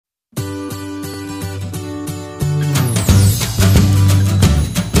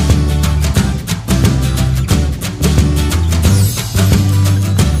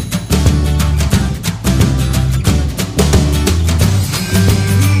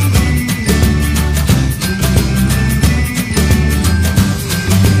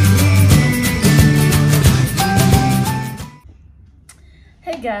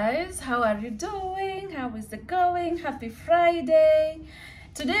are you doing? How is it going? Happy Friday.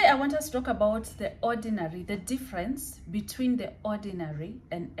 Today I want us to talk about the ordinary, the difference between the ordinary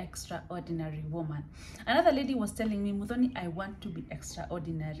and extraordinary woman. Another lady was telling me, Muthoni, I want to be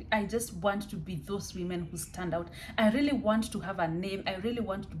extraordinary. I just want to be those women who stand out. I really want to have a name. I really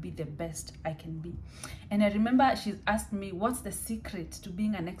want to be the best I can be. And I remember she asked me, what's the secret to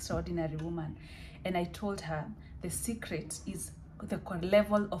being an extraordinary woman? And I told her, the secret is the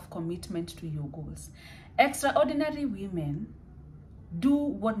level of commitment to your goals. Extraordinary women do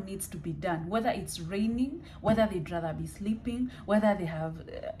what needs to be done, whether it's raining, whether they'd rather be sleeping, whether they have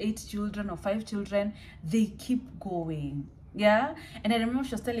 8 children or 5 children, they keep going. Yeah. And I remember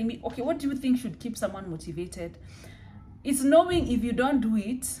she was telling me, okay, what do you think should keep someone motivated? It's knowing if you don't do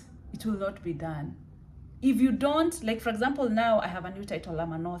it, it will not be done. If you don't, like for example, now I have a new title,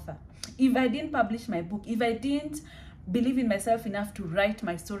 I'm an author. If I didn't publish my book, if I didn't believe in myself enough to write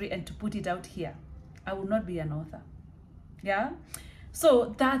my story and to put it out here, I would not be an author. Yeah.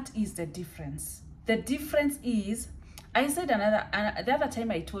 So that is the difference. The difference is, I said the other time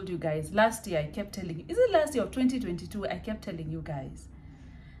I told you guys, last year I kept telling you, is it last year of 2022? I kept telling you guys,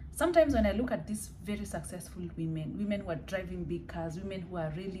 sometimes when I look at these very successful women who are driving big cars, women who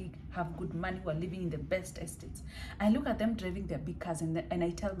are really have good money, who are living in the best estates, I look at them driving their big cars and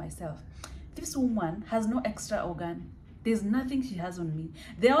I tell myself, this woman has no extra organ. There's nothing she has on me.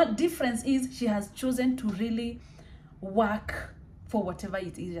 The difference is she has chosen to really work for whatever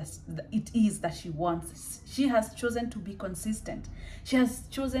it is that she wants. She has chosen to be consistent. She has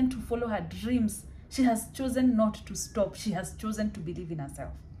chosen to follow her dreams. She has chosen not to stop. She has chosen to believe in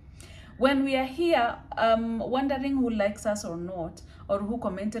herself. When we are here wondering who likes us or not, or who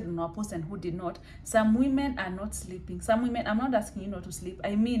commented on our post and who did not, some women are not sleeping. Some women, I'm not asking you not to sleep.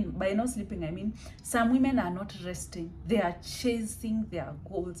 I mean, by not sleeping, I mean some women are not resting. They are chasing their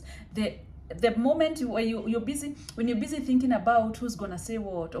goals. The moment when you're busy thinking about who's gonna say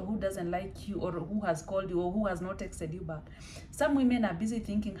what, or who doesn't like you, or who has called you, or who has not texted you back, some women are busy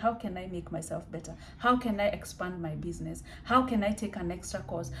thinking, how can I make myself better? How can I expand my business? How can I take an extra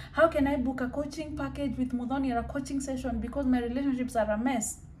course? How can I book a coaching package with Muthoni or a coaching session because my relationships are a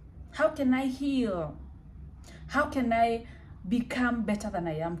mess? How can I heal? How can I become better than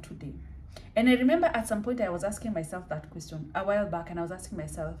I am today? And I remember at some point I was asking myself that question a while back, and I was asking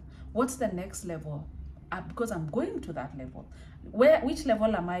myself, what's the next level? Because I'm going to that level. Which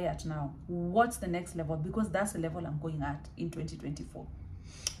level am I at now? What's the next level? Because that's the level I'm going at in 2024.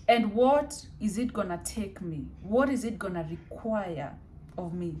 And what is it gonna take me? What is it gonna require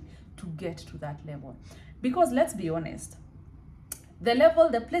of me to get to that level? Because let's be honest, the level,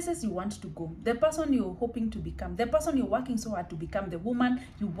 the places you want to go, the person you're hoping to become, the person you're working so hard to become, the woman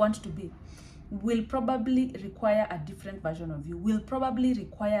you want to be, will probably require a different version of you, will probably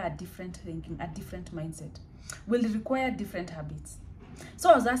require a different thinking, a different mindset, will require different habits.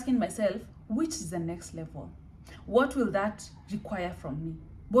 So I was asking myself, which is the next level? What will that require from me?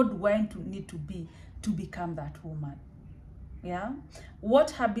 What do I need to be to become that woman? Yeah?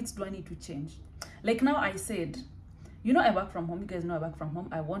 What habits do I need to change? Like now I said, you know, I work from home. You guys know I work from home.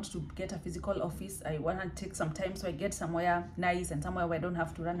 I want to get a physical office. I want to take some time so I get somewhere nice and somewhere where I don't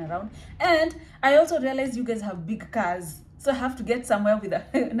have to run around. And I also realize you guys have big cars. So I have to get somewhere with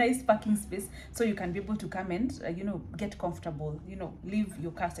a nice parking space so you can be able to come and, you know, get comfortable, you know, leave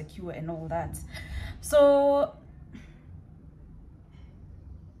your car secure and all that. So,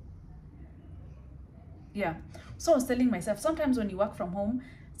 yeah. So I was telling myself, sometimes when you work from home,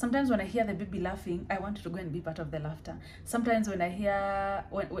 sometimes when I hear the baby laughing, I want to go and be part of the laughter. Sometimes when I hear,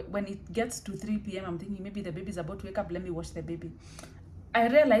 when it gets to 3 p.m., I'm thinking maybe the baby's about to wake up, let me watch the baby. I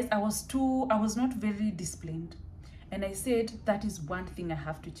realized I was not very disciplined. And I said, that is one thing I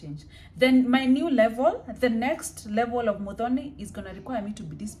have to change. Then my new level, the next level of Muthoni is going to require me to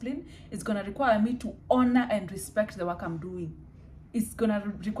be disciplined. It's going to require me to honor and respect the work I'm doing. It's going to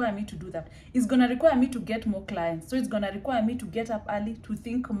require me to do that. It's going to require me to get more clients. So it's going to require me to get up early, to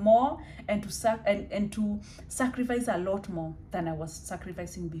think more, and to sacrifice a lot more than I was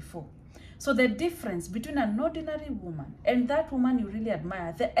sacrificing before. So the difference between an ordinary woman and that woman you really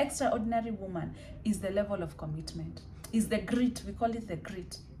admire, the extraordinary woman, is the level of commitment, is the grit. We call it the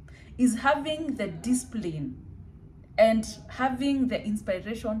grit. Is having the discipline and having the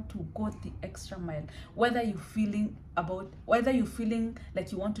inspiration to go the extra mile, whether you're feeling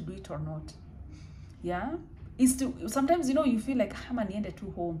like you want to do it or not. Yeah, is to sometimes, you know, you feel like ama niende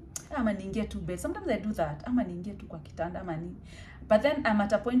tu home, ama niingie tu bed. Sometimes I do that, ama niingie tu kwa kitanda, ama ni. But then I'm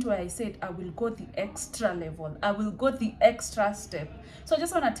at a point where I said, I will go the extra level. I will go the extra step. So I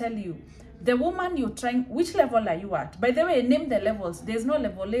just want to tell you, the woman you're trying, which level are you at? By the way, name the levels. There's no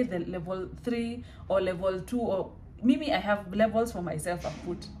level A, the level 3 or level 2 or Mimi, I have levels for myself.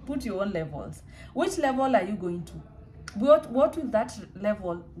 Put your own levels. Which level are you going to? What will that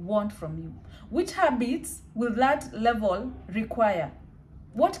level want from you? Which habits will that level require?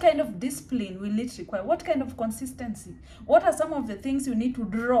 What kind of discipline will it require? What kind of consistency? What are some of the things you need to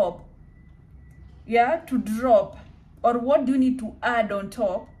drop? Yeah, to drop. Or what do you need to add on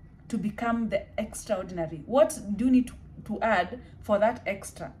top to become the extraordinary? What do you need to add for that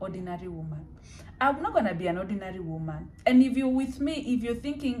extraordinary woman? I'm not going to be an ordinary woman. And if you're with me, if you're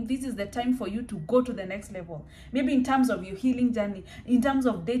thinking this is the time for you to go to the next level, maybe in terms of your healing journey, in terms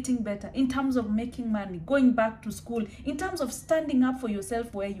of dating better, in terms of making money, going back to school, in terms of standing up for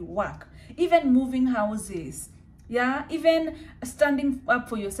yourself where you work, even moving houses, yeah, even standing up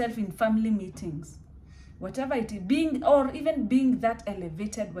for yourself in family meetings, whatever it is, even being that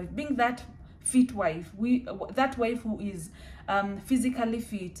elevated wife, being that fit wife, that wife who is physically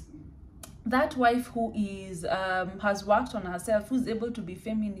fit, that wife who is has worked on herself, who's able to be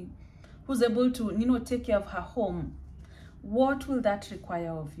feminine, who's able to take care of her home. What will that require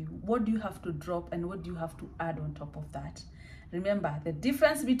of you? What do you have to drop and what do you have to add on top of that? Remember, the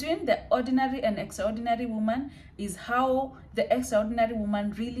difference between the ordinary and extraordinary woman is how the extraordinary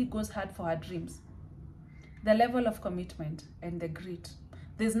woman really goes hard for her dreams. The level of commitment and the grit.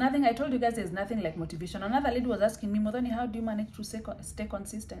 There's nothing, I told you guys, there's nothing like motivation. Another lady was asking me, Muthoni, how do you manage to stay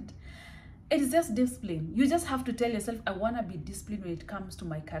consistent? It is just discipline. You just have to tell yourself, I want to be disciplined when it comes to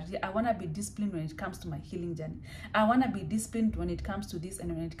my career. I want to be disciplined when it comes to my healing journey. I want to be disciplined when it comes to this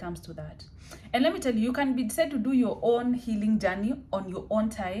and when it comes to that. And let me tell you, you can decide to do your own healing journey on your own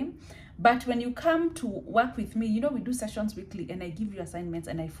time. But when you come to work with me, we do sessions weekly and I give you assignments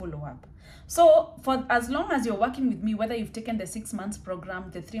and I follow up. So for as long as you're working with me, whether you've taken the 6 months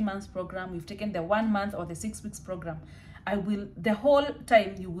program, the 3 months program, you've taken the 1 month or the 6 weeks program, the whole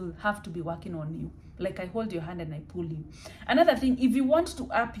time you will have to be working on you. Like I hold your hand and I pull you. Another thing, if you want to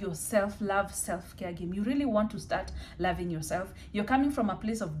up your self-love, self-care game, you really want to start loving yourself. You're coming from a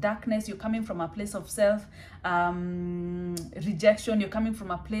place of darkness. You're coming from a place of rejection. You're coming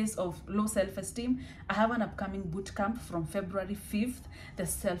from a place of low self-esteem. I have an upcoming boot camp from February 5th, the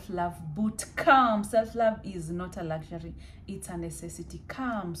self-love boot camp. Self-love is not a luxury. It's a necessity.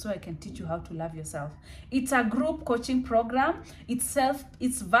 Come so I can teach you how to love yourself. It's a group coaching program. It's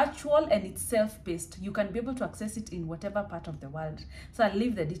virtual and it's self-paced. You can be able to access it in whatever part of the world. So I'll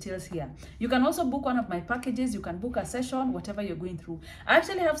leave the details here. You can also book one of my packages. You can book a session, whatever you're going through. I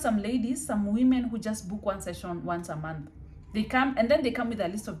actually have some ladies, some women who just book one session once a month. They come and then they come with a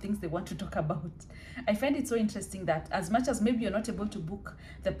list of things they want to talk about. I find it so interesting that as much as maybe you're not able to book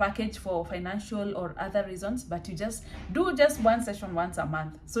the package for financial or other reasons, but you just do one session once a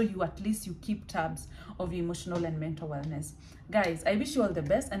month. So at least you keep tabs of your emotional and mental wellness. Guys, I wish you all the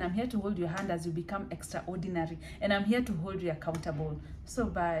best and I'm here to hold your hand as you become extraordinary and I'm here to hold you accountable. So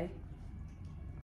bye.